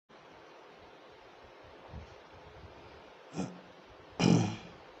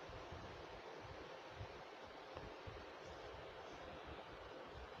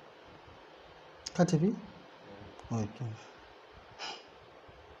ka tafi? Okay.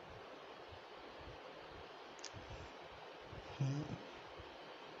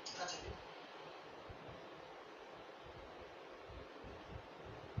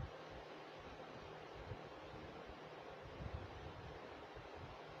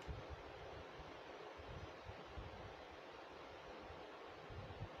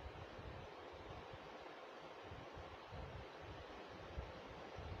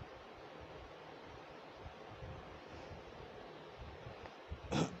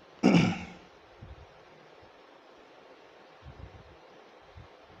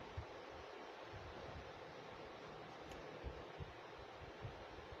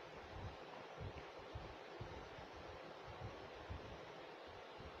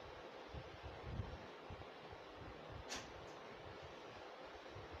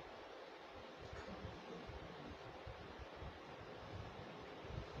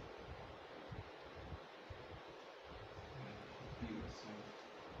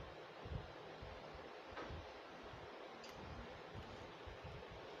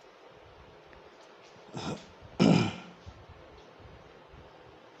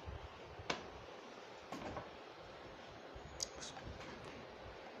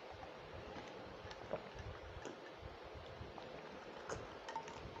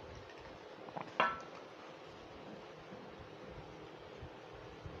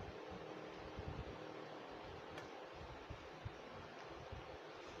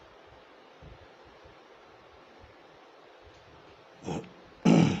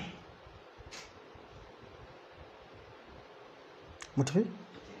 متفق.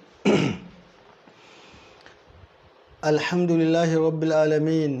 الحمد لله رب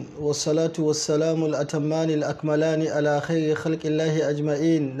العالمين والصلاة والسلام الأتمان الأكملان على خير خلق الله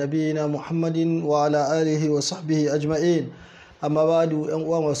أجمعين نبينا محمد وعلى آله وصحبه أجمعين أما بعد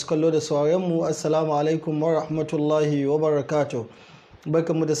ومسكالو da sauranmu assalamu alaikum wa rahmatullahi wa barakatuh.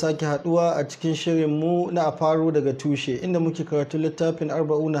 Barkanmu da sake haduwa a cikin shirinmu na a faro daga tushe inda muke karatu littafin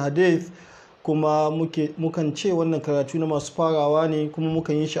Arba'una Hadith, kuma mukan ce wannan karatu na masu farawa ne, kuma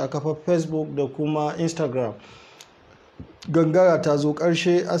mukan yi shi a kafar Facebook da kuma Instagram. Gangara ta zo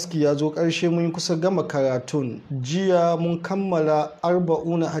ƙarshe, aski ya zo ƙarshe, mun yi kusa gama karatun. Jiya mun kammala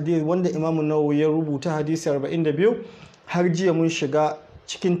Arba'una Hadith wanda Imam Nawawi ya rubuta hadisi 42, har jiya mun shiga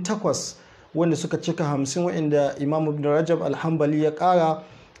cikin 8 wanda suka cika 50 wa'inda Imam Ibn Rajab al-Hanbali ya ƙara,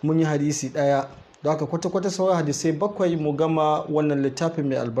 mun yi hadisi ɗaya. Da haka kwata-kwata sauran hadisai 7 mu gama wannan littafin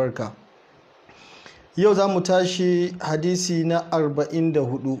mai albarka. Yau za mu tashi hadisi na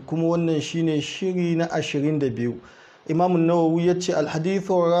 44, kuma wannan shine shiri na 22. Imam Nawawi ya ce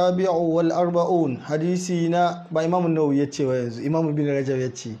alhadithu rabi'u wal arba'un, hadisi na ba Imam Nawawi ya ce wa yanzu, Imam Ibn Rajab ya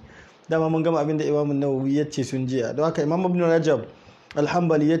ce. Dama mun gama abinda Imam Nawawi ya ce sun jiya. Don haka Imam Ibn Rajab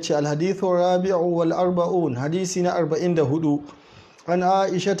al-Hanbali ya ce alhadithu rabi'u wal arba'un, hadisi na 44. An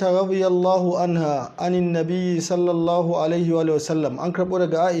Aisha radiyallahu anha anin nabi sallallahu alaihi wa sallam, an karbo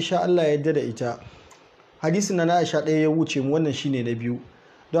daga Aisha Allah ya yarda da ita. Hadisin na Aisha ɗaya ya wuce mu, wannan shine na biyu.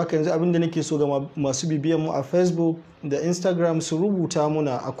 Don haka yanzu abinda nake so ga masu bibiyan mu a Facebook da Instagram su rubuta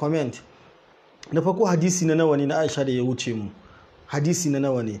muna a comment. Na farko hadisi na nawa ne na Aisha da ya wuce mu? Hadisi na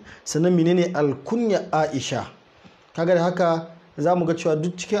nawa ne? Sannan menene alkunya Aisha? Kaga da haka za mu ga cewa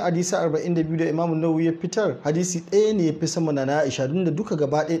duk cikin hadisi 42 da Imam Nawawi ya fitar, hadisi ɗaya ne ya fi sama na Aisha, don da duka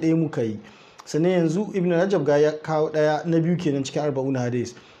gaba ɗaya muka yi. Sannan yanzu Ibn Rajab ga ya kawo ɗaya na biyu kenan cikin Arba'una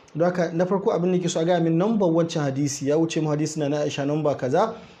Hadith. Don haka na farko abin da ke so a gaya min number wancan hadisi ya wuce mu, hadisi na Aisha number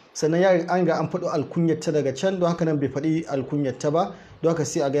kaza, sannan ya an ga an faɗo alkunyarta daga can, don haka nan bai faɗi alkunyarta ba, don haka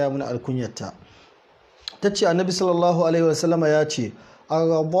sai a gaya mana alkunyarta. Ta ce annabi sallallahu alaihi wasallama ya ce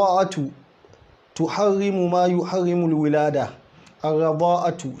ar-rada'atu tuharrimu ma yuharrimu al-wilada.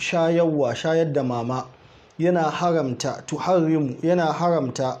 Ar-rada'atu shayar da mama yana haramta, tuharrimu yana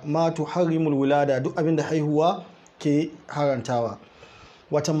haramta ma tuharrimu al-wilada, duk abin da haihuwa ke harantawa.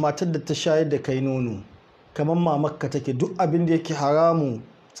 Watan matar da ta shayar da kai nono kamar mamakka take, duk abin da yake haramu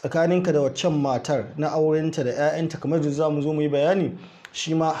tsakaninka da waccan matar na aurenta da 'ya'yanta, kamar da za mu zo mu yi bayani,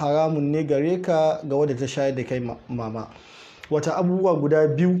 shi ma haramun ne gare ka ga wadda ta shayar da kai mama. Wata abubuwa guda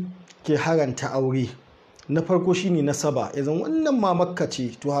biyu ke haranta aure. Na farko shine nasaba, idan wannan mamakka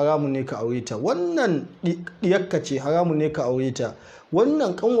ce to haramun ne ka aure ta, wannan diyakka ce haramun ne ka aure ta,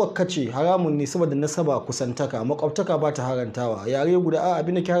 wannan kanwarka ce haramun ne, saboda nasaba kusantaka, makwabtaka ba ta harantawa, yare guda a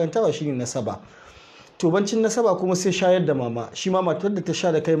abin da ke harantawa shine nasaba. To bancin nasaba kuma sai shayar da mama, shi ma matar da ta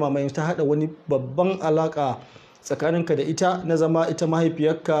sha da kai mama yanzu ta hada wani babban alaka tsakaninka da ita na zama ita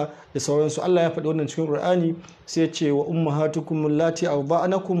mahaifiyarka da sauransu. Allah ya faɗi wannan cikin Qur'ani, sai ya ce wa ummahatukum allati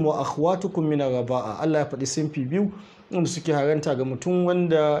arba'anakum wa akhwatukum min ar-raba'a. Allah ya faɗi sinfi biyu wanda suke haranta ga mutum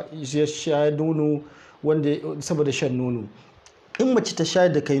wanda ya sha nono wanda saboda shan nono. In mace ta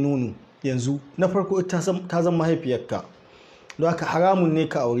shayar da kai nono yanzu na farko ta zama mahaifiyarka, don haka haramun ne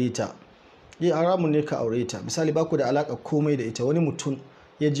ka aure ta. Haramun ne ka aure ta. Misali baku da alaka komai da ita, wani mutum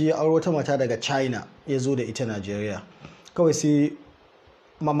ya je ya aure wata mata daga China ya zo da ita Najeriya, kawai sai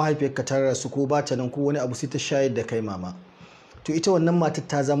mahaifiyarka ta rasu ko ba ta nan ko wani abu sai ta shayar da kai mama, to ita wannan matar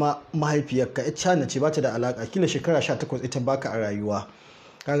ta zama mahaifiyarka. ita China ce, ba ta da alaka, kila shekara 18 ita baka a rayuwa,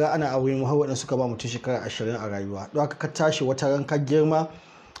 kaga ana aure mu har waɗanda suka ba mutum shekara 20 a rayuwa, don haka ka tashi wata ran ka girma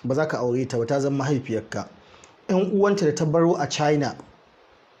ba za ka aure ta ba, ta zama mahaifiyarka. yan uwanta da ta baro a China,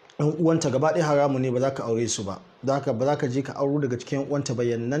 yan uwanta gaba ɗaya haramu ne, ba za ka aure su ba, don haka ba za ka je ka auro daga cikin yan uwanta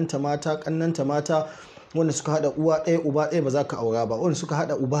bayananta mata, kannanta mata, wanda suka hada uwa ɗaya uba ɗaya ba za ka aura ba, wanda suka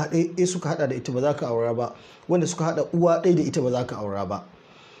hada uba ɗaya suka hada da ita ba za ka aura ba, wanda suka hada uwa ɗaya da ita ba za ka aura ba.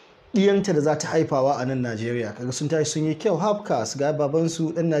 Diyanta da za ta haifawa a nan Najeriya kaga sun tashi sun yi kyau, hafka su ga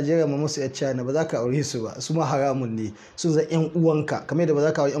babansu ɗan Najeriya ma musu yar China, ba za ka aure su ba, su ma haramun ne, sun zan yan uwanka, kamar da ba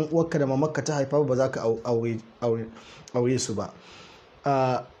za ka aure yan uwanka da mamakka ta haifa ba za ka aure su ba.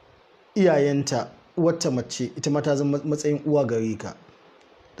 Iyayenta wata mace ita ma ta zama matsayin uwa gare ka,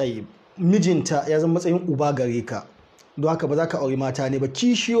 mijinta ya zama matsayin uba gare ka, don haka ba za ka aure mata ne ba.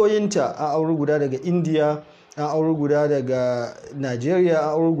 Kishiyoyinta a aure guda daga India, a aure guda daga Najeriya,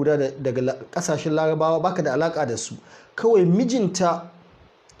 a aure guda daga kasashen Larabawa, baka da alaka da su, kawai mijinta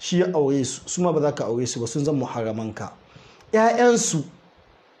shi ya aure su, su ma ba za ka aure su ba, sun zama muharramanka. 'Ya'yansu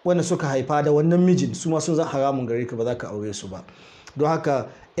wanda suka haifa da wannan mijin su ma sun zama haramun gare ka, ba za ka aure su ba. Don haka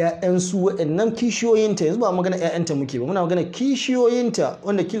 'ya'yansu waɗannan kishiyoyinta, yanzu ba magana 'ya'yanta muke ba, muna magana kishiyoyinta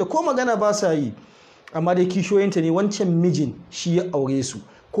wanda kila ko magana ba sa yi, amma dai kishiyoyinta ne, wancan mijin shi ya aure su,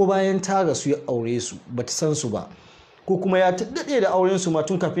 ko bayan ta rasu ya aure su, ba ta san su ba, ko kuma ya daɗe da auren su ma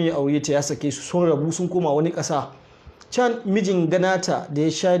tun kafin ya aure ta ya sake su, sun rabu sun koma wani ƙasa can. Mijin ganata da ya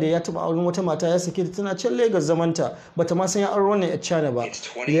sha da ya taɓa auren wata mata ya sake ta, tana can Lagos zamanta, ba ta ma san ya aure wannan 'yar China ba,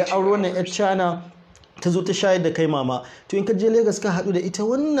 ya aure wannan 'yar China ta zo ta shayar da kai mama, to in ka je Lagos ka haɗu da ita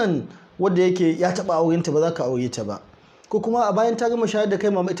wannan wadda yake ya taɓa aurenta, ba za ka aure ta ba. Ko kuma a bayan ta gama shayar da kai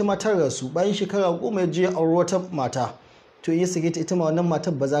mama ita ma ta rasu, bayan shekara 10 ya je aure wata mata, to in ya sake ta ita ma wannan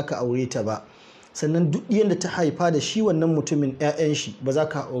matar ba za ka aure ta ba. Sannan duk yadda ta haifa da shi wannan mutumin 'ya'yan shi ba za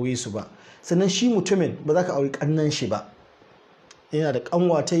ka aure su ba. Sannan shi mutumin ba za ka aure kannan shi ba, yana da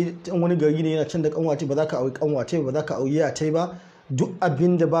kanwatai wani gari ne yana can da kanwatai, ba za ka aure kanwatai ba za ka aure yatai ba. Duk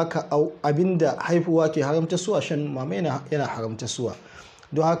abinda haifuwa ke haramta suwa, shan mama yana haramta suwa.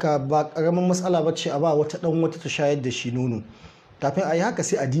 Don haka ba karamin matsala ba ce a ba wata ta shayar da shi nono. Kafin a yi haka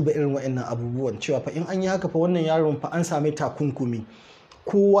sai a diba irin waɗannan abubuwan, cewa fa in an yi haka fa wannan yaron fa an same takunkumi.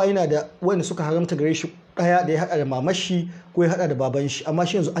 Kowa yana da wanda suka haramta gare shi ɗaya da ya haɗa da mamashi ko ya haɗa da baban shi, amma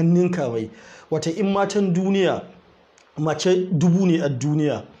shi yanzu an ninka mai. Wata in matan duniya mace 1000 ne a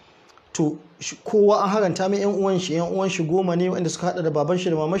duniya, to kowa an haranta mai yan uwan shi 10 ne wanda suka hada da baban shi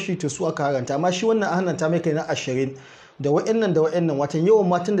da mamashi, to su aka haranta, amma shi wannan an haranta mai kai na 20. da wa'annan watan yawan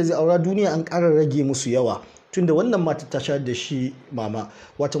matan da zai aura duniya an ƙara rage musu yawa, tunda wannan matar ta shayar da shi mama,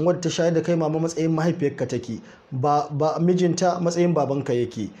 watan wadda ta shayar da kai mama matsayin mahaifiyarka take, ba mijinta matsayin babanka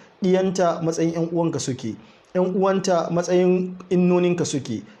yake, diyanta matsayin yan uwanka suke, yan uwanta matsayin innoninka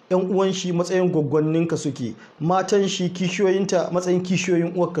suke, yan uwan shi matsayin gwaggwanninka suke, matan shi kishiyoyinta matsayin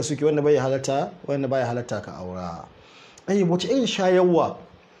kishiyoyin uwarka suke, wanda baya halatta ka aura. Wace irin shayarwa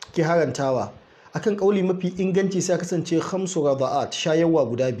ke harantawa? Akan kauli mafi inganci sai kasance 5 rada'at, shayarwa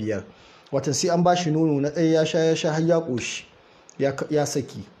guda 5. Watan sai an bashi nono na ɗaya ya sha har ya ƙoshi ya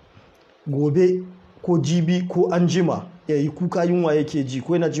saki, gobe ko jibi ko anjima ya yi kuka yunwa yake ji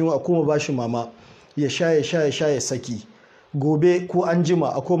ko yana jin a koma bashi mama ya sha ya saki, gobe ko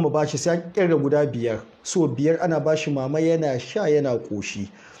anjima a koma bashi, sai an kirga guda 5, so 5 ana bashi mama yana sha yana ƙoshi.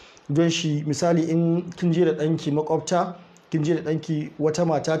 Don shi misali in kin je da ɗanki makwabta, kin je da ɗanki wata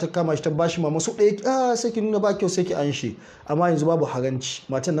mata ta kama shi ta bashi mama so ɗaya, sai ki nuna ba kyau sai ki an shi, amma yanzu babu haranci,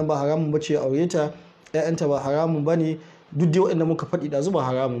 matan nan ba haramun bace aure ta, ƴaƴanta ba haramun bane, duk dai waɗanda muka faɗi da zuba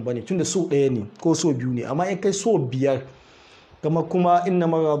haramun bane, tunda so ɗaya ne ko so 2 ne, amma in kai so 5, kama kuma inna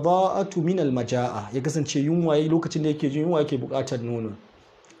marada'atu min almaja'a, ya kasance yunwa lokacin da yake jin yunwa yake buƙatar nono.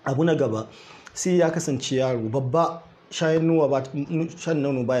 Abu na gaba sai ya kasance yaro babba, shan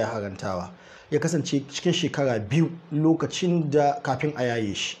nono baya harantawa, ya kasance cikin shekara 2 lokacin da kafin a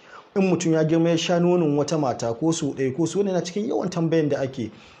yaye shi. In mutum ya girma ya sha nonon wata mata ko so ɗaya ko so, wani yana cikin yawan tambayan da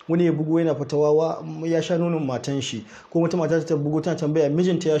ake, wani ya bugo yana fatawa ya sha nonon matan shi, ko wata mata ta bugo tana tambaya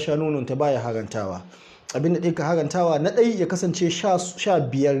mijinta ya sha nonon ta baya harantawa. Abin da ɗaya ka harantawa na ɗaya ya kasance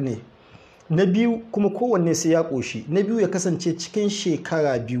 15 ne, na biyu kuma kowanne sai ya ƙoshi, na biyu ya kasance cikin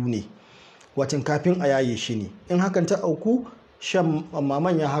shekara 2 ne, watan kafin a yaye shi ne. In hakan ta auku shan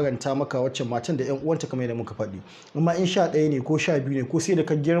maman ya haranta maka waccan matan da 'yan uwanta kamar yadda muka faɗi. Amma in 11 ne ko 12 ne ko sai da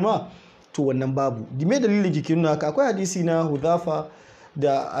ka girma to wannan babu. Me dalilin jikin nuna haka? Akwai hadisi na Hudhafa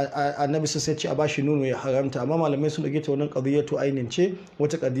da annabi sai ce a bashi nono ya haramta, amma malamai sun dage ta wannan qadiyatu ainin ce,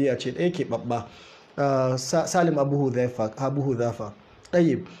 wata qadiya ce ɗaya ke babba. Salim Abu Hudhafa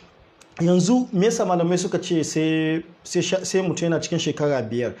ɗaya. Yanzu me yasa malamai suka ce sai mutum yana cikin shekara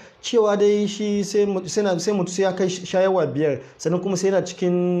 5, cewa dai shi sai mutum sai ya kai shayarwa 5, sannan kuma sai yana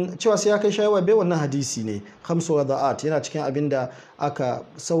cikin cewa sai ya kai shayarwa 5, wannan hadisi ne, khamsu rada'at yana cikin abin da aka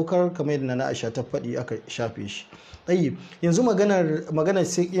saukar kamar yadda na Aisha ta faɗi aka shafe shi. Yanzu maganar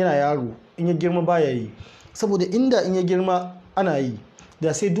sai yana yaro in ya girma baya yi, saboda inda in ya girma ana yi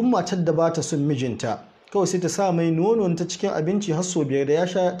da sai duk matar da ba ta son mijinta kawai sai ta sa mai nonon ta cikin abinci har sau 5 da ya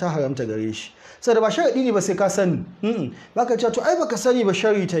sha ta haramta gare shi. Sai da ba sharaɗi ne ba sai ka sani. Baka cewa to ai baka sani ba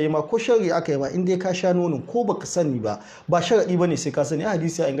shari ta yi ma, ko shari aka yi ma in dai ka sha nonon ko baka sani ba sharaɗi bane sai ka sani.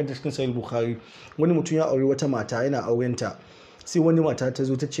 Hadisi ya inganta cikin sahih Bukhari, wani mutum ya auri wata mata yana aurenta, sai wani mata ta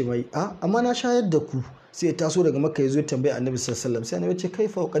zo ta ce mai amma na shayar da ku. Sai ya taso daga Makka ya zo ya tambaye Annabi sallallahu alaihi wasallam, sai Annabi ya ce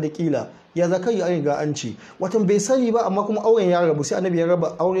kaifa qad qila, ya za kai an riga an ce, watan bai sani ba amma kuma auren ya rabu. Sai Annabi ya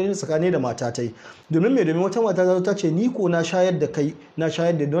raba auren tsakani da mata tai. Domin wata mata ta ce ni ko na shayar da kai, na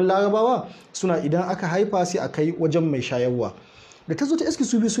shayar da, don Larabawa suna idan aka haifa sai a kai wajen mai shayarwa. Da ta zo ta iski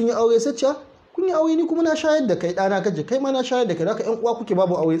su bi sun yi aure, sai ce kun yi aure ni kuma na shayar da kai, ɗana kaje kai ma na shayar da kai, haka ƴan uwa kuke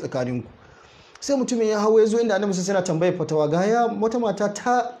babu aure tsakaninku. Sai mutumin ya hawo ya zo inda Annabi sai yana tambayar fatawa, ga ya wata mata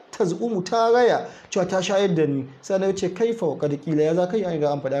ta tazumu ta raya cewa ta shayar da ni. Sai Annabi ce kaifa wa qad qila, ya za kai an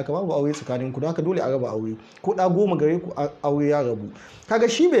ga an faɗa haka babu aure tsakaninku, don haka dole a raba aure, ko da 10 gare ku aure ya rabu. Kaga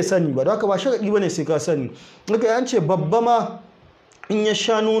shi bai sani ba, don haka ba sharadi bane sai ka sani. Haka an ce babba ma in ya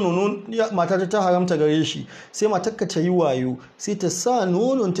sha nono mata ta haramta gare shi, sai matarka ta yi wayo sai ta sa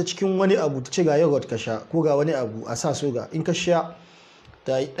nonon ta cikin wani abu, ta ce ga yogurt ka sha ko ga wani abu a sa soga, in ka sha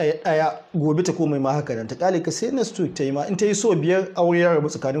ta yi ɗaya gobe ta komai ma haka nan, ta kale ka sai next week ta yi ma, in ta yi so 5 aure ya rabu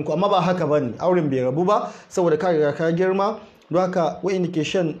tsakaninku. Amma ba haka ba ne, auren bai rabu ba saboda ka riga ka girma. Don haka wa'inda ke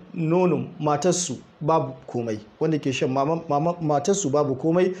shan nonon matarsu babu komai, wanda ke shan matarsu babu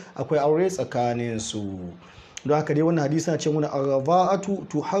komai, akwai aure tsakaninsu. Don haka dai wannan hadisi na ce muna arraba'atu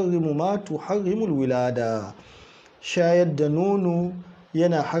tuharrimu ma tuharrimul wilada, shayar da nono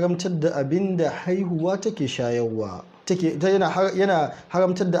yana haramtar da abin da haihuwa take shayarwa, yana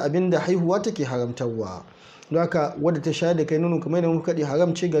haramtar da abin da haihuwa take haramtarwa. Don haka wadda ta shayar da kai nono kamar yadda muka faɗi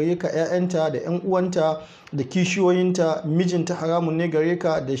haram ce gare ka, 'ya'yanta da 'yan uwanta da kishiyoyinta, mijinta haramun ne gare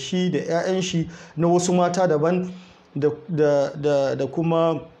ka da shi da 'ya'yan shi na wasu mata daban da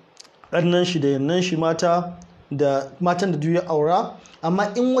kuma ɗannan shi da yannan shi mata da matan da duk ya aura.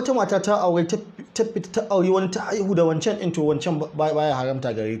 Amma in wata mata ta aure ta fita ta aure wani ta haihu da wancan in to wancan baya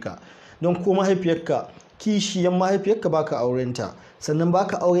haramta gare ka, don ko mahaifiyarka kishiyan mahaifiyarka baka aurenta, sannan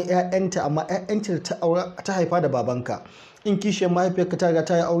baka auren 'ya'yanta, amma 'ya'yanta ta haifa da babanka. In kishiyan mahaifiyarka ta riga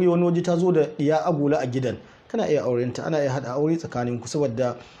ta yi aure wani waje ta zo da iya agula a gidan, kana iya aurenta, ana iya hada aure tsakaninku,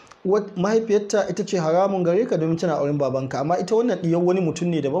 saboda mahaifiyarta ita ce haramun gare ka domin tana auren babanka, amma ita wannan diyar wani mutum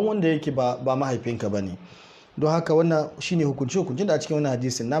ne daban wanda yake ba mahaifinka bane. Don haka wannan shine hukuncin da a cikin wannan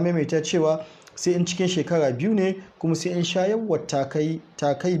hadisin. Na maimaita cewa sai in cikin shekara 2 ne, kuma sai in shayarwar ta kai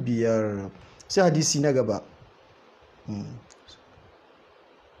 5. sai hadisi na gaba.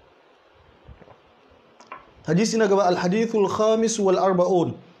 Hadisi na gaba al-hadithul khamis wal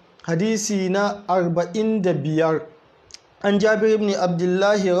arba'un, hadisi na 45. An Jabir ibn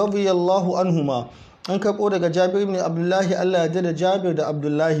Abdullahi radiyallahu anhuma, an karɓo daga Jabir ibn Abdullahi, Allah ya da Jabir da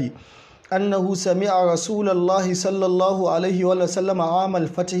Abdullahi, annahu sami'a rasulallahi sallallahu alaihi wa sallam amal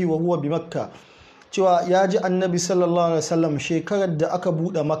fatahi wa huwa bi Makka, cewa ya ji annabi sallallahu alaihi wasallam shekarar da aka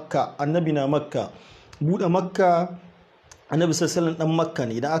buɗe Makka, annabi na Makka. Buɗe Makka, annabi sallallahu dan Makka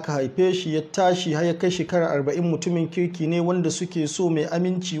ne, idan aka haife shi ya tashi har ya kai shekara 40, mutumin kirki ne wanda suke so, mai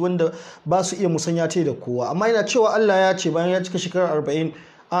aminci, wanda ba su iya musanya ta da kowa. Amma yana cewa Allah ya ce bayan ya cika shekara 40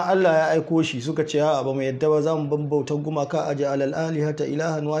 Allah ya aiko shi, suka ce a'a ba mu yadda ba, za mu bambauta gumaka, aje alal alihata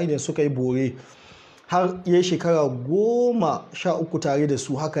ilahan wahidan, suka yi bore har ya yi shekara 13 tare da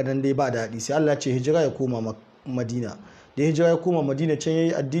su. Haka nan dai ba daɗi, sai Allah ce hijira ya koma Madina. Da hijira ya koma Madina, can ya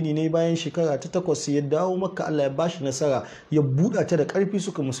yi addini ne, bayan shekara ta 8 ya dawo Makka, Allah ya bashi nasara ya buɗa ta da ƙarfi,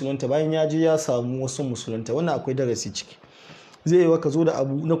 suka musulunta. Bayan ya je ya samu wasu musulunta, wannan akwai darasi ciki. Zai yi ka zo da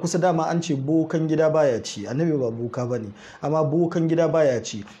abu na kusa, dama an ce bokan gida baya ci, annabi ba boka bane, amma bokan gida baya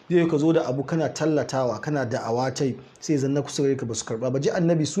ci. Zai yi ka zo da abu kana tallatawa, kana da'awa tai, sai zan na kusa gare ka ba su karba ba. Ji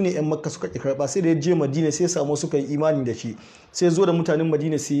annabi su ne 'yan Makka suka ƙi karba, sai da ya je Madina sai samu suka yi imani da shi, sai zo da mutanen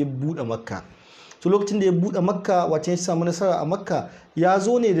Madina sai ya buɗe Makka. to lokacin da ya buɗe makka wato ya samu nasara a makka ya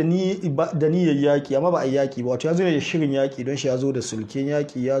zo ne da niyyar yaƙi amma ba a yaƙi ba, wato ya zo ne da shirin yaƙi don shi ya zo da sulken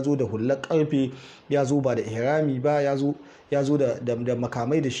yaƙi, ya zo da hullar ƙarfe, ya zo ba da ihrami ba, ya zo da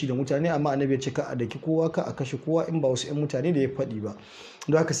makamai da shi da mutane, amma annabi ya ce ka a daki kowa ka a kashe kowa in ba wasu 'yan mutane da ya faɗi ba.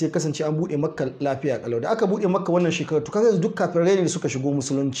 don haka sai kasance an buɗe makka lafiya kalau. Da aka buɗe makka wannan shekarar to kaga duk kafirai ne suka shigo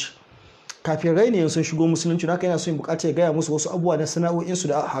musulunci, kafirai ne sun shigo musulunci, haka yana son bukata ya gaya musu wasu abubuwa na sana'o'insu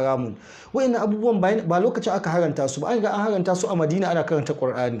da haramun. Wa'annan abubuwan ba lokacin aka haranta su ba, an ga an haranta su a Madina ana karanta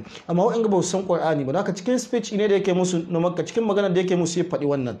Qur'ani, amma wa'anda ba su san Qur'ani ba, haka cikin speech ne da yake musu na Makka, cikin magana da yake musu ya faɗi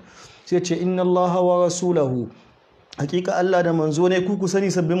wannan, sai ce inna Allaha wa rasulahu, hakika Allah da manzo ne ku sani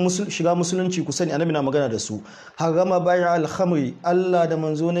sabbin shiga musulunci ku sani, annabi na magana da su, harama bai'a al-khamri, Allah da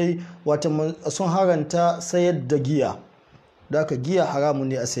manzo ne wato sun haranta sayar da giya, da haka giya haramun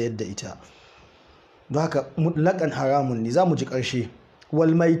ne a sayar da ita, da haka mutlaƙan haramun ne, za mu ji ƙarshe.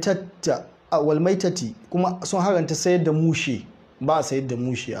 Walmaitati kuma sun haranta sayar da mushe, ba a sayar da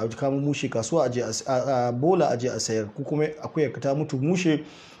mushe, a kama mushe kasuwa a bola aje a sayar, ku kuma akwai ka ta mutu mushe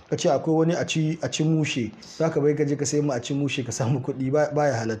ka ce akwai wani a ci mushe, za ka bai gaje ka sai mu a ci mushe ka samu kuɗi, ba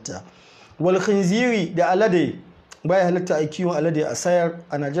ya halatta. Wal khinziri da alade, ba ya halatta a kiwon alade a sayar.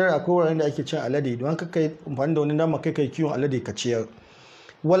 A Najeriya akwai wuraren da ake cin alade, don haka kai amfani da wani nama kai kiwon alade ka ciyar.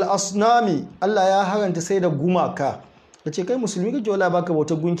 Wal asnami, Allah ya haranta sai da gumaka, ka ce kai musulmi kake wala baka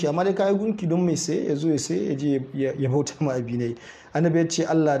bautar gunki, amma dai kai gunki don mai sai ya zo ya sai ya je ya bauta ma abinai. Annabi ya ce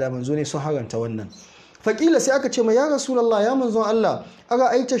Allah da manzo ne sun haranta wannan. Faƙila sai aka ce ma ya Rasulullah, ya manzon Allah, ara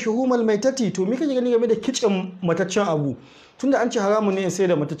aita shuhumal maitati, to me kake gani game da kicin mataccen abu, tunda an ce haramun ne sai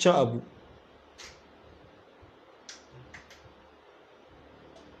da mataccen abu.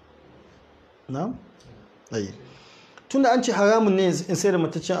 Na'am? Ayi. Tunda an ce haramun ne in sai da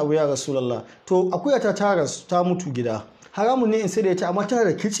mataccen abu ya Rasulullah, to akuya ta mutu gida, haramun ne in sai da ita amma tana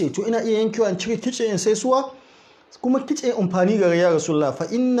da kice, to ina iya yankewa in cire kice in sai suwa, kuma kice amfani ga ya Rasulullah, fa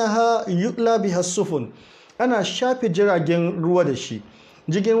innaha yutla biha sufun, ana shafe jiragen ruwa da shi.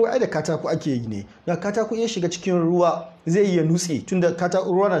 Jirgin ruwa da katako ake yi ne, da katako ya shiga cikin ruwa zai iya nutse, tunda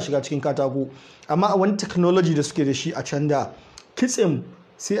ruwa na shiga cikin katako, amma a wani technology da suke da shi a can da kitsen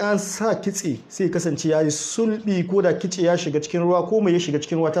sai an sa kitse sai kasance ya yi sulbi, ko da kitse ya shiga cikin ruwa ko mai ya shiga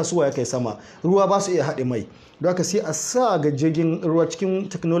cikin ruwa tasowa ya kai sama, ruwa ba su iya haɗe mai, don haka sai a sa ga jirgin ruwa cikin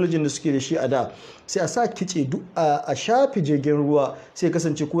technology da suke da shi a da, sai a sa kitse duk a shafe jirgin ruwa sai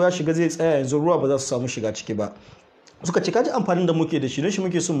kasance ko ya shiga zai tsaya, yanzu ruwa ba za su samu shiga ciki ba. Suka ce kaji amfanin da muke da shi, don shi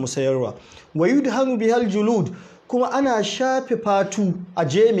muke son mu sayarwa. Wa yudhanu bihal julud, kuma ana shafe fatu a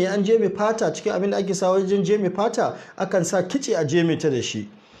jeme, an jeme fata cikin abin da ake sa wajen jeme fata, akan sa kice a jeme ta da shi.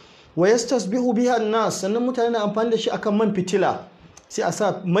 Wa yastasbihu biha an-nas, sannan mutane na amfani da shi akan man fitila, sai a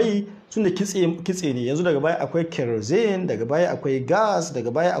sa mai tunda kitse ne, yanzu daga baya akwai kerosene, daga baya akwai gas, daga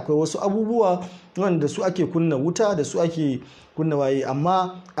baya akwai wasu abubuwa wanda su ake kunna wuta da su ake kunna waye,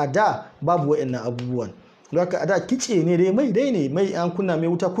 amma a da babu waɗannan abubuwan. Haka a da kice ne dai mai an kunna mai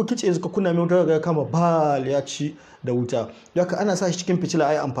wuta, ko kice suka kunna mai wuta ga kama bal ya ci da wuta, haka ana sa shi cikin fitila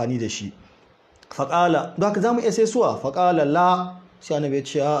ayi amfani da shi. Faqala, haka zamu iya sai suwa, faqala la, sai annabi ya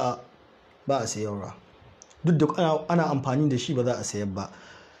ce a'a ba a sayarwa, duk da ana amfani da shi ba za a sayar ba.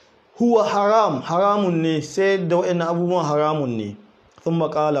 Huwa haramun ne, sai da waɗannan abubuwan haramun ne. Thumma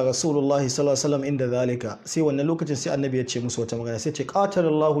qala Rasulullahi sallallahu alaihi wasallam inda zalika, sai wannan lokacin sai annabi ya ce musu wata magana, sai ce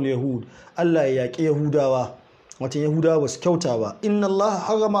qatalallahu al-yahud, Allah ya yaƙi yahudawa, wata yahudawa ba su kyauta ba. Inna Allah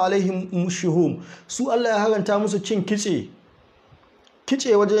harama alaihim shuhum, su Allah ya haranta musu cin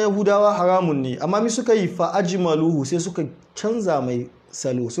kice wajen yahudawa haramun ne, amma mi suka yi fa ajmaluhu, sai suka canza mai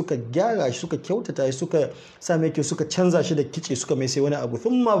salo, suka gyara shi, suka kyautata shi, suka sa mai kyau, suka canza shi da kice, suka mai sai wani abu.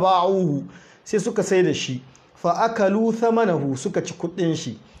 Thumma ba'uhu, sai suka sai da shi, fa akalu thamanahu, suka ci kuɗin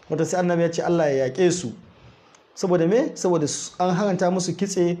shi. Wata sai annabi ya ce Allah ya yaƙe su, saboda me? Saboda an haranta musu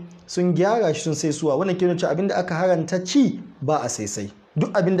kitse, sun gyara shi sun sai suwa. Wannan ke nuna abinda aka haranta ci ba a sai,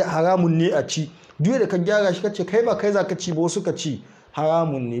 duk abinda haramun ne a ci, duk da ka gyara shi kace kai ba kai za ka ci ba wasu ka ci,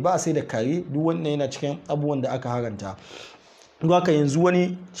 haramun ne, ba a sai da kare, duk wannan yana cikin abubuwan da aka haranta. Don haka yanzu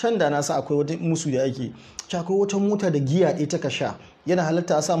wani can da nasa akwai wata musu da ake, akwai wata mota da giya ɗaya ta ka sha, yana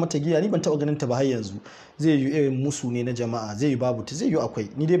halatta a sa mata giya, ni ban taɓa ganin ta ba har yanzu. Zai yi irin musu ne na jama'a, zai yi babu ta, zai yi akwai,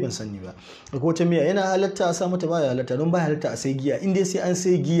 ni dai ban sani ba. Akwai wata miya yana halatta a sa mata, baya halatta, don baya halatta a sai giya, in dai sai an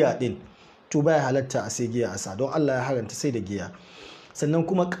sai giya din to baya halatta a sai giya a sa, don Allah ya haranta sai da giya. Sannan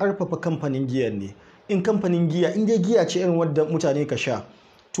kuma karfafa kamfanin giyan ne, in kamfanin giya, in dai giya ce irin wadda mutane ka sha,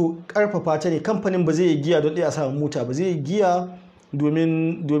 to karfafa ta ne, kamfanin ba zai yi giya don ɗaya a samu mota ba, zai yi giya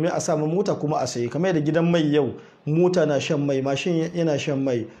domin a samu mota kuma a sayi. Kamar da gidan mai yau, mota na shan mai, mashin yana shan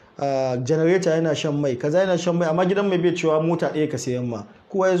mai, generator yana shan mai kaza yana shan mai amma gidan mai bai cewa mota ɗaya ka sayan ma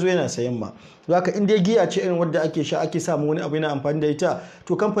kowa ya zo yana sayan ma haka in dai giya ce irin wadda ake sha ake samu wani abu yana amfani da ita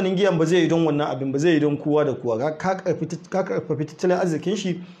to kamfanin giyan ba zai yi don wannan abin ba zai yi don kowa da kowa ka karfafi tattalin arzikin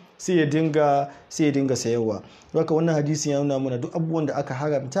shi sai ya dinga sayarwa haka wannan hadisi ya nuna mana duk abubuwan da aka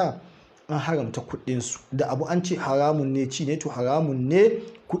haramta an haramta kuɗinsu da abu an ce haramun ne ci ne to haramun ne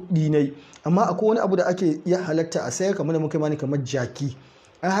kuɗi ne amma akwai wani abu da ake ya halatta a sayar kamar da muka mani kamar jaki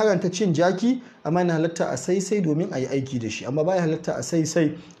an haranta cin jaki amma yana halatta a sai domin a yi aiki da shi amma baya halatta a sai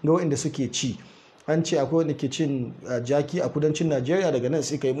ga waɗanda suke ci an ce akwai wanda ke cin jaki a kudancin Najeriya daga nan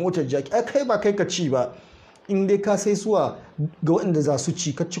sai kai motar jaki kai ba kai ka ci ba in dai ka sai suwa ga waɗanda za su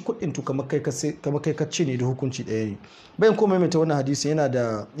ci ka ci kuɗin to kamar kai ka ci ne da hukunci ɗaya ne bayan kuma mai ta wannan hadisi yana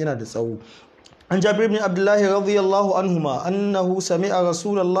da tsawo an Jabir ibn Abdullahi radiyallahu anhuma annahu sami'a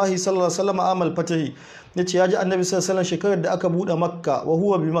rasulullahi sallallahu alaihi wasallam amal fatahi yace yaji annabi sallallahu alaihi wasallam shekarar da aka bude makka wa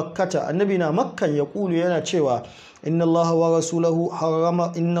huwa bi makkata annabi na makkan ya kulu yana cewa inna allaha wa rasulahu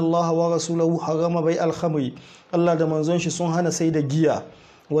harama bai al-khamri Allah da manzon shi sun hana sai da giya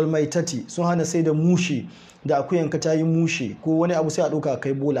wal maitati sun hana sai da mushi da akuyanka ta yi mushe ko wani abu sai a ɗauka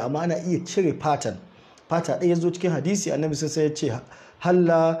kai bola amma ana iya cire fata ɗaya zo cikin hadisi annabi sai ya ce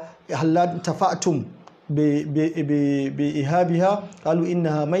halla tafa'tum bi ihabiha qalu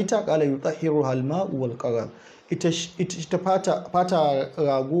innaha maita qala yutahhiruha al-ma'u wal qarar ita fata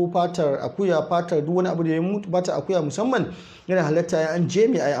rago fatar akuya fatar duk wani abu da ya mutu fata akuya musamman yana halatta ya an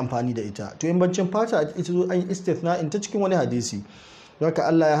jemi ayi amfani da ita to in bancin fata ita zo an istithna in ta cikin wani hadisi haka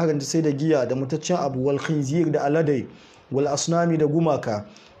Allah ya haranta sai da giya da mutaccen abu wal khinzir da aladai wal asnami da gumaka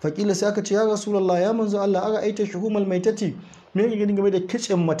faƙila sai aka ce ya rasulullah ya manzo Allah ara aita shuhumal maitati me yake gani game da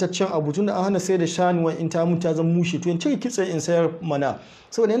kitsen mataccen abu tunda an hana sai da shanuwa in ta mutu zan mushe to in cire kitsen in sayar mana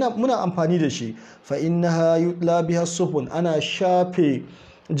saboda muna amfani da shi fa innaha yutla biha sufun ana shafe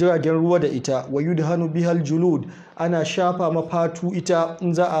jiragen ruwa da ita wa yudhanu bihal julud ana shafa mafatu ita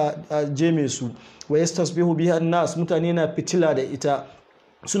in za a jeme su wa yastasbihu biha nas mutane na fitila da ita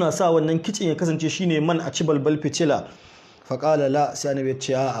suna sa wannan kitchen ya kasance shine man a ci balbal fitila faqala la sai annabi ya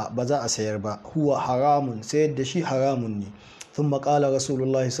ce a'a ba za a sayar ba huwa haramun sayar da shi haramun ne thumma qala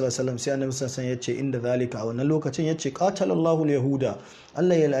rasulullahi sallallahu alaihi wasallam sai annabi sallallahu alaihi wasallam ya ce inda zalika a wannan lokacin ya ce qatalallahu al-yahuda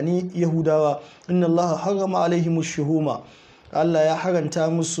Allah ya lani yahudawa inna Allah harrama alaihim shuhuma Allah ya haranta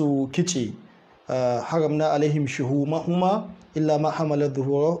musu kice haramna alaihim shuhumahuma illa ma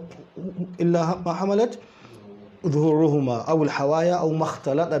hamalat zuhuruhuma aw al-hawaya aw ma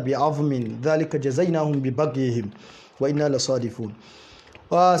ikhtalata bi'azmin dhalika jazainahum bi baghihim wa inna lasadifun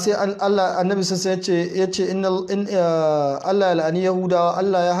sai Allah annabi sai yace in Allah ya la'ani yahudawa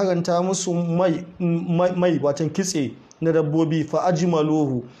Allah ya haranta musu mai watan kitse na dabbobi fa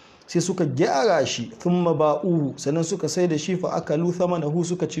ajmaluhu sai suka gyara shi thumma ba'uhu sannan suka sai da shi fa akalu thamanahu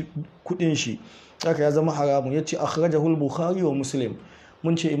suka ci kudin shi haka ya zama haramun yace akhrajahu al-bukhari wa muslim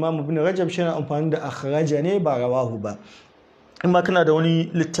mun ce imam ibn rajab shi na amfani da akhraja ne ba rawahu ba in ma kana da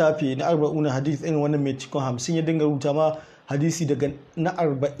wani littafi na arba'una hadith irin wannan mai cikin 50 ya dinga rubuta ma hadisi daga na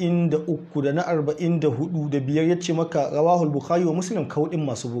 43 da na 44 da biyar ya ce maka rawahul bukhari wa muslim kaudin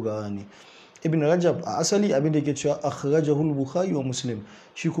masu bugawa ne ibn rajab a asali abin da yake cewa akhrajahul bukhari wa muslim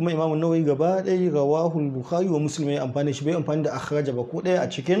shi kuma imamu nawawi gaba ɗaya rawahul bukhari wa muslim ya amfani shi bai amfani da akhraja ba ko ɗaya a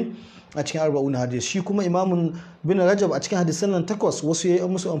cikin arba'una hadis shi kuma imamu bin rajab a cikin hadisan nan takwas wasu ya yi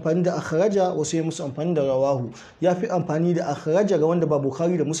musu amfani da akhraja wasu ya musu amfani da rawahu ya fi amfani da akhraja ga wanda ba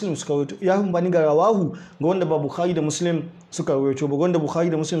bukhari da muslim suka rawaito ya fi amfani ga rawahu ga wanda ba bukhari da muslim suka rawaito ba wanda bukhari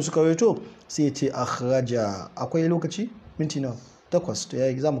da muslim suka rawaito sai ya ce akhraja akwai lokaci minti nawa takwas to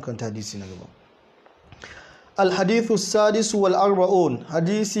yayi zamu kanta hadisi na gaba الحديث السادس والأربعون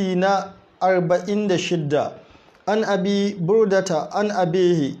حديثنا 46 عن أبي بردة عن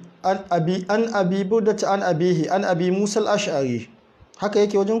أبي بردة عن أبيه عن أبي موسى الأشعري haka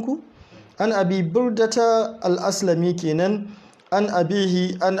yake wajen ku an abi burdata al-aslami kenan an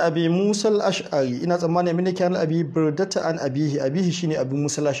abihi an abi musa al-ash'ari ina tsammanin abin da ke an abi burdata an abihi shine abu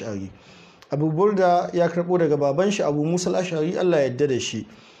musa al-ash'ari abu burda ya karbo daga baban shi abu musa al-ash'ari Allah ya yarda da shi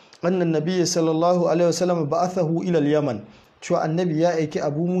annan nabiyyi sallallahu alaihi wasallam ba'athahu ila al-yaman cewa annabi ya aiki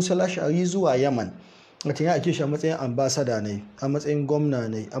abu musa al-ash'ari zuwa yaman mutum ya ake shi a matsayin ambasada ne a matsayin gwamna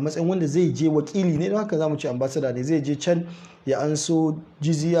ne a matsayin wanda zai je wakili ne don haka za mu ce ambasada ne zai je can ya anso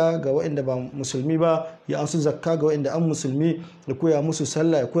jizya ga waɗanda ba musulmi ba ya anso zakka ga waɗanda an musulmi ya koya musu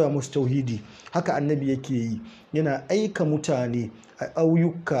sallah ya koya musu tauhidi haka annabi yake yi yana aika mutane a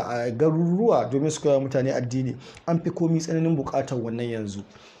ƙauyuka a garuruwa domin su koya mutane addini an fi komi tsananin buƙatar wannan yanzu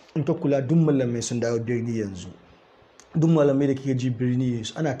in ka kula duk malamai sun dawo birni yanzu duk malamai da kike ji birni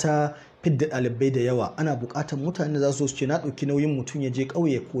ana ta fidda ɗalibai da yawa ana buƙatar mutane za su ce na ɗauki nauyin mutum ya je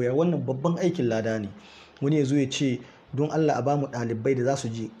ƙauye koya, wannan babban aikin lada ne. Wani ya zo ya ce don Allah a bamu ɗalibai da za su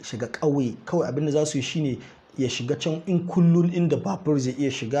je shiga ƙauye, kawai abin da za su yi shine ya shiga can in kullun inda babur zai iya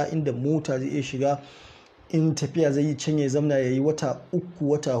shiga, inda mota zai iya shiga, in tafiya zai yi can ya zamna ya yi wata 3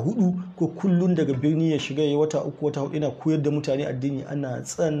 wata 4 ko kullun daga birni ya shiga ya yi wata 3 wata 4 yana koyar da mutane addini. Ana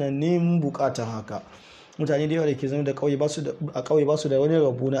tsananin buƙatar haka. Mutane da yawa da ke zama da a ƙauye ba su da wani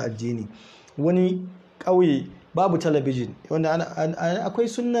rabo na addini. Wani ƙauye babu talabijin wanda akwai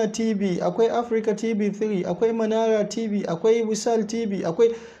Sunna TV, akwai Africa TV 3, akwai Manara TV, akwai Wisal TV,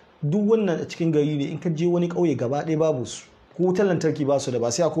 akwai duk wannan a cikin gari ne. In ka je wani ƙauye gaba ɗaya babu su, ko wutar lantarki ba su da,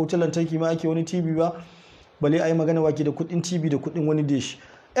 ba sai akwai wutar lantarki ma ake wani TV ba, bale a yi magana wake da kuɗin TV da kuɗin wani dish.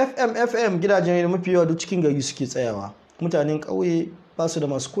 FM gidajen da mafi yawa duk cikin gari suke tsayawa. Mutanen ƙauye ba su da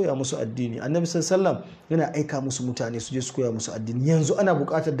masu koya musu addini. Annabi sallallahu yana aika musu mutane su je su koya musu addini. Yanzu ana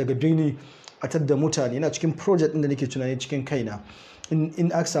buƙatar daga birni a tadda mutane. Yana cikin project ɗin da nake tunani cikin kaina.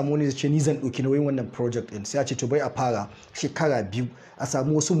 In aka samu wani ce ni zan ɗauki nauyin wannan project ɗin, sai a ce to bai a fara shekara 2 a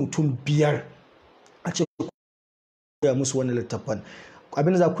samu wasu mutum 5 a ce koya musu wannan littafin.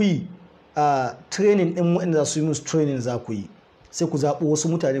 Abin da za ku yi a training ɗin waɗanda za su yi musu training za ku yi. Sai ku zaɓo wasu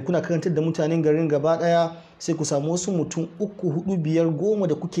mutane, kuna karantar da mutanen garin gaba ɗaya, sai ku samu wasu mutum 3, 4, 5, 10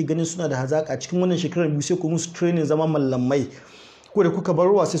 da kuke ganin suna da hazaƙa cikin wannan shekarar 2 sai ku musu training zama mallamai. Ko da kuka bar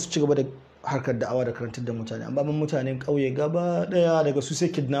ruwa sai su ci gaba da harkar da'awa da karantar da mutane. Amma mutanen ƙauye gaba ɗaya daga su sai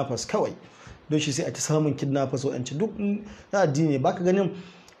kidnappers kawai. Don shi sai a ta samun kidnappers waɗancan duk na addini. Baka ganin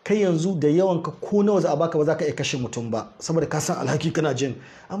kai yanzu da yawan ka ko nawa za a baka ba za ka iya kashe mutum ba saboda ka san alhaki kana jin.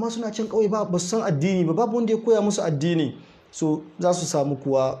 Amma suna can ƙauye ba su san addini ba, babu wanda ya koya musu addini. So za su samu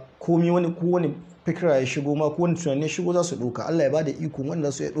kuwa komi wani fikira ya shigo ma ko wani tunani ya shigo za su ɗauka. Allah ya bada iko wanda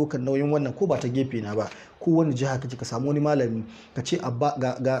za su iya ɗaukar nauyin wannan ko ba ta gefe na ba. Ko wani jiha kace ka samu wani malami ka ce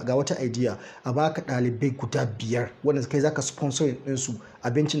ga wata idea a baka ɗalibai guda 5 wanda kai zaka sponsoring ɗinsu,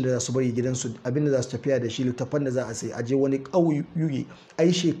 abincin da za su bari gidansu, abin da za su tafiya da shi, littafan da za a sai, aje wani ƙauye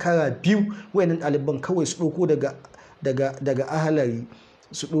ai shekara 2 wayannan ɗaliban kawai su ɗauko daga ahalari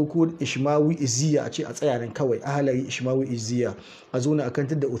su ɗauko ishmawi iziya a ce a tsaya nan kawai ahalari ishmawi iziya a zo na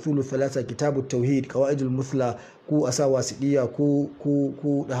akantar da uthulu thalatha kitabut tauhid qawaidul muthla ko a sa wasidiya ko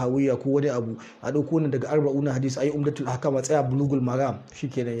dahawiya ko wani abu a ɗauko nan daga arba'una hadith ayi umdatul ahkam a tsaya bulugul maram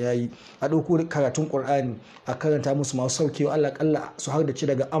shikenan yayi. A ɗauko karatun qur'ani a karanta musu masu saukewa Allah kalla su har da ci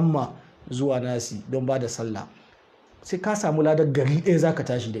daga amma zuwa nasi don ba da sallah. Sai ka samu ladar gari ɗaya za ka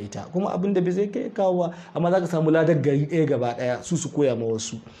tashi da ita, kuma abin da bai zai kai kawo ba, amma za ka samu ladar gari ɗaya gaba ɗaya su koya ma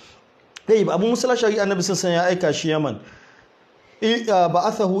wasu. Dai abin musala shari'a annabi sassan ya aika shi Yaman,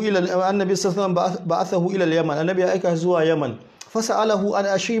 ba'athahu ila Yaman, annabi ya aika zuwa Yaman. Fasa'alahu an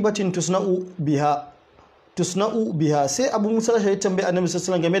ashibatin tusna'u biha, sai abu musala shari'a tambaye annabi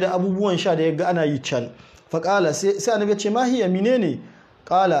sassan game da abubuwan sha da ya ga ana yi can. Faƙala sai annabi ya ce mahiya menene?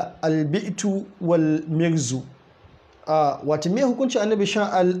 Ƙala albitu wal mirzu. Wata me hukuncin annabi shan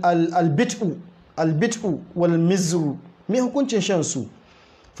albit'u wal mizru, me hukuncin shan su?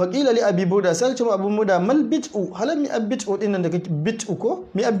 Faƙila li abi burda, sai ce abu burda mal bit'u, halar mi abbit'u dinnan da kake bit'u ko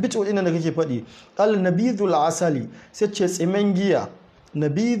mi abbit'u dinnan da kake faɗi? Qal nabidhul asali, sai ce tsimen giya,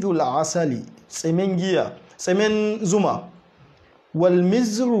 nabidhul asali tsimen giya, tsimen zuma. Wal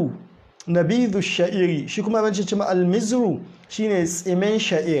mizru nabidhu sha'iri, shi kuma ban ce ma al mizru shine tsimen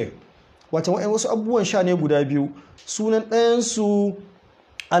sha'ir. Wata wasu abubuwan sha ne guda biyu, sunan ɗayansu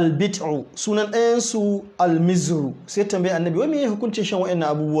albit'u, sunan ɗayansu almizru. Sai tambaye annabi wai meye hukuncin shan wa'annan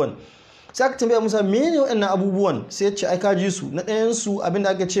abubuwan? Sai aka tambaya Musa menene wa'annan abubuwan? Sai ya ce ai ka ji su, na ɗayansu abinda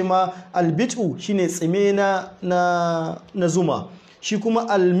aka ce ma albit'u shine tsime na zuma, shi kuma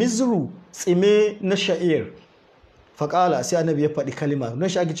almizru tsime na sha'ir. Faƙala sai annabi ya faɗi kalima, don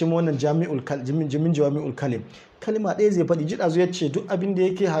shi ake ce ma wannan jami'ul kalim, kalima ɗaya zai faɗi. Jiɗazu ya ce duk abin da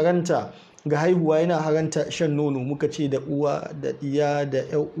yake haranta ga haihuwa yana haranta shan nono, muka ce da uwa da iya da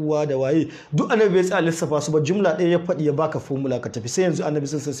ƴan uwa da waye, duk annabi bai tsaya lissafa su ba, jumla ɗaya ya faɗi ya baka formula ka tafi. Sai yanzu annabi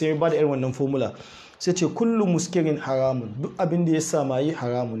sai ya bada irin wannan formula, sai ce kullu muskirin haramun, duk abin da ya sa maye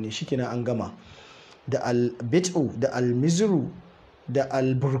haramun ne, shikenan an gama. Da albit'u da almizru da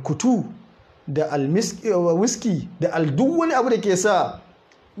alburkutu da whisky da duk wani abu da ke sa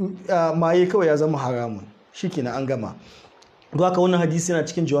maye kawai ya zama haramun, shikenan an gama. Don haka wannan hadisi yana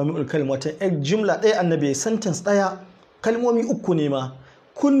cikin jawami'ul kalim, wata jimla ɗaya annabi sentence ɗaya, kalmomi 3 ne ma,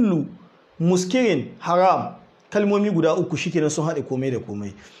 kullu muskirin haram, kalmomi guda 3 shikenan sun haɗe komai da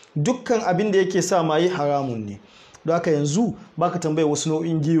komai. Dukkan abin da yake sa maye haramun ne. Don haka yanzu baka tambaya wasu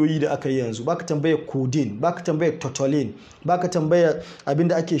nau'in giyoyi da aka yi yanzu, baka tambaya codeine, baka tambaya totolin, baka tambaya abin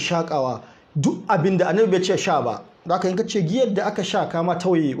da ake shakawa, duk abin da annabi bai ce sha ba da aka yanka ce giyar da aka sha kama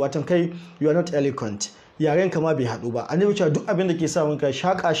tauye watan kai you are not eloquent yaren kama bai haɗu ba annabi cewa duk abin da ke sa ka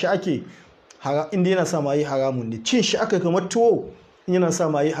shaƙa shi ake inda yana sa maye haramun ne cin shi aka kamar tuwo yana sa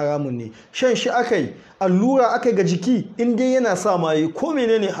maye haramun ne shan shi aka allura aka ga jiki inda yana sa maye ko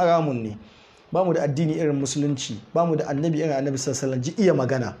menene haramun ne ba mu da addini irin musulunci ba mu da annabi irin annabi sallallahu alaihi wasallam ji iya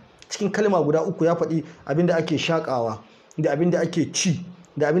magana cikin kalma guda uku ya faɗi abin da ake shaƙawa da abin da ake ci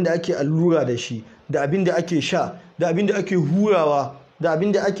da abin da ake allura da shi da abin da ake sha da abin da ake hurawa da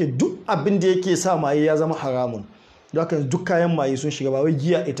abin da ake duk abin da yake sa maye ya zama haramun don haka duk kayan maye sun shiga ba wai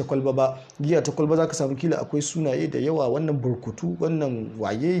giya ita kwalba ba giya ta kwalba zaka samu kila akwai sunaye da yawa wannan burkutu wannan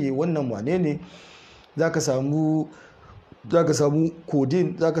wayeye wannan wane ne zaka samu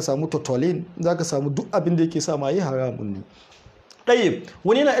codeine zaka samu totolin zaka samu duk abin da yake sa maye haramun ne ɗaya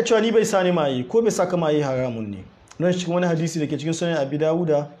wani yana iya cewa ni bai sani maye ko bai saka maye haramun ne don cikin wani hadisi da ke cikin sunan abi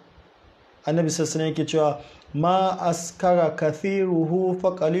dawuda annabi sallallahu alaihi yake cewa ma askara kathiruhu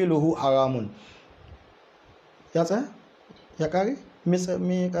fa qaliluhu haramun ya tsaya ya kare me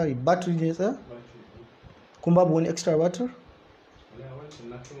ya kare battery ne ya tsaya kun babu wani extra battery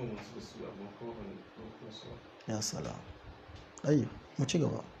ya salam ayi mu ci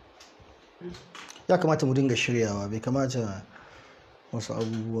gaba ya kamata mu dinga shiryawa bai kamata wasu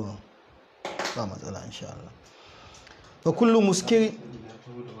abubuwa ba matsala insha Allah ba kullu muskiri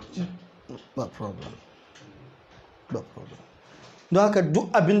ba problem don haka duk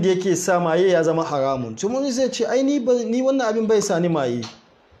abin da yake sa maye ya zama haramun tumuni zai ce ai ni wannan abin bai sa ni maye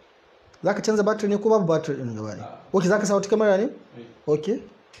za ka canza batir ne ko babu batir ɗin gaba ne ok za ka sa wata kamera ne ok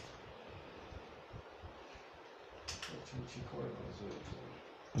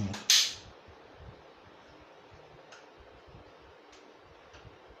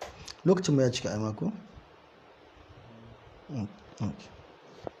lokacin mu ya cika aimako ok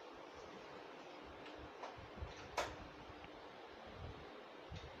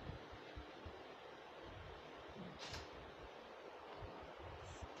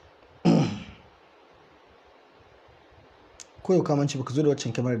ko yau kamanci baka zo da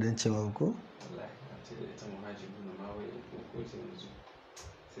waccan kyamar da ce ba ko?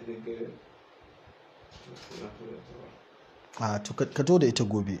 a to ka to da ita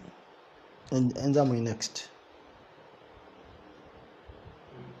gobe in za mu yi next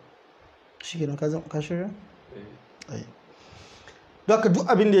shi kenan ka shirya? Doka duk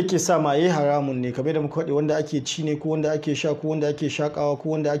abin da yake sa maye haramun ne kamar da muka faɗi wanda ake ci ne ko wanda ake sha ko wanda ake shakawa ko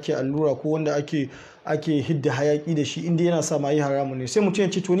wanda ake allura ko wanda ake hidda hayaki da shi inda yana sa maye haramun ne sai mutum ya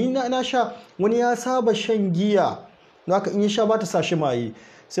ce to ni na sha wani ya saba shan giya haka in ya sha ba ta sa shi maye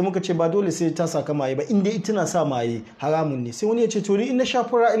sai muka ce ba dole sai ta saka maye ba inda ita na sa maye haramun ne sai wani ya ce to ni in na sha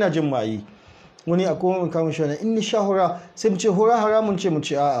fura ina jin maye wani a kowane kamun shi in ni sha hura sai mu ce hura haramun ce mu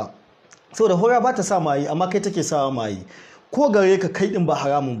ce a'a saboda hura ba ta sa maye amma kai take sawa maye ko gare ka kai din ba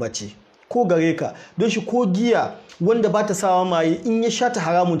haramun ba ce ko gare ka don shi ko giya wanda ba ta sawa maye in ya sha ta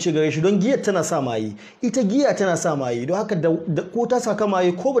haramun ce gare shi don giya tana sa maye ita giya tana sa maye don haka ko ta saka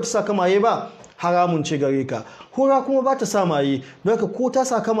maye ko ba ta saka maye ba haramun ce gare ka hura kuma ba ta sa maye don haka ko ta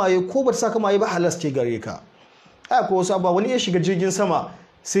saka maye ko ba ta saka maye ba halas ce gare ka ko wasu abuwa wani ya shiga jirgin sama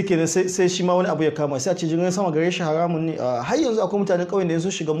sai kenan sai shi ma wani abu ya kama sai a ce jirgin sama gare shi haramun ne har yanzu akwai mutanen ƙauyen da sun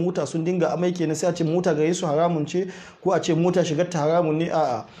shiga mota sun dinga amai kenan sai a ce mota gare su haramun ce ko a ce mota shigar ta haramun ne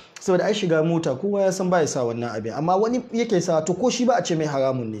a'a saboda ai shiga mota kowa ya san ba ya sa wannan abin amma wani yake sa to ko shi ba a ce mai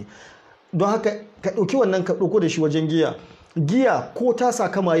haramun ne don haka ka ɗauki wannan ka ɗauko da shi wajen giya ko ta sa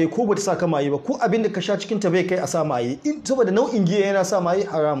kamaye ko ba ta sa kamaye ba ko abin da ka sha cikin ta bai kai a sa maye saboda nau'in giya yana sa maye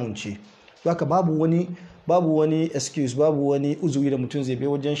haramun ce haka babu wani excuse babu wani uzuri da mutum zai bai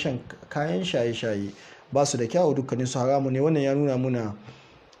wajen shan kayan shaye-shaye ba su da kyawu dukkanin su haramu ne wannan ya nuna muna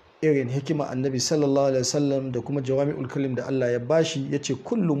irin hikima annabi sallallahu alaihi wasallam da kuma jawami'ul kalim da Allah ya bashi yace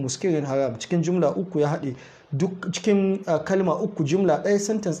kullu muskirin haram cikin jumla uku ya haɗe duk cikin kalma uku jumla ɗaya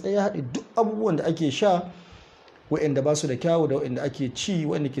sentence ɗaya ya haɗe duk abubuwan da ake sha wa'anda ba su da kyawu da wa'anda ake ci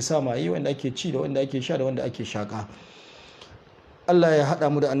wa'anda ke sa maye wa'anda ake ci da wa'anda ake sha da wa'anda ake shaka Allah ya haɗa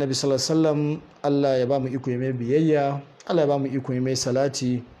mu da annabi sallallahu alaihi wasallam Allah ya ba mu iko mai biyayya Allah ya ba mu iko mai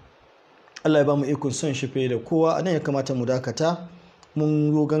salati Allah ya ba mu iko son shi da kowa anan ya kamata mu dakata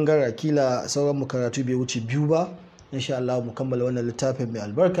mun zo gangara kila sauran mu karatu bai wuce biyu ba insha Allah mu kammala wannan littafin mai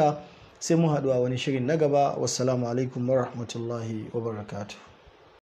albarka sai mun haɗu a wani shirin na gaba wassalamu alaikum wa rahmatullahi wa barakatuh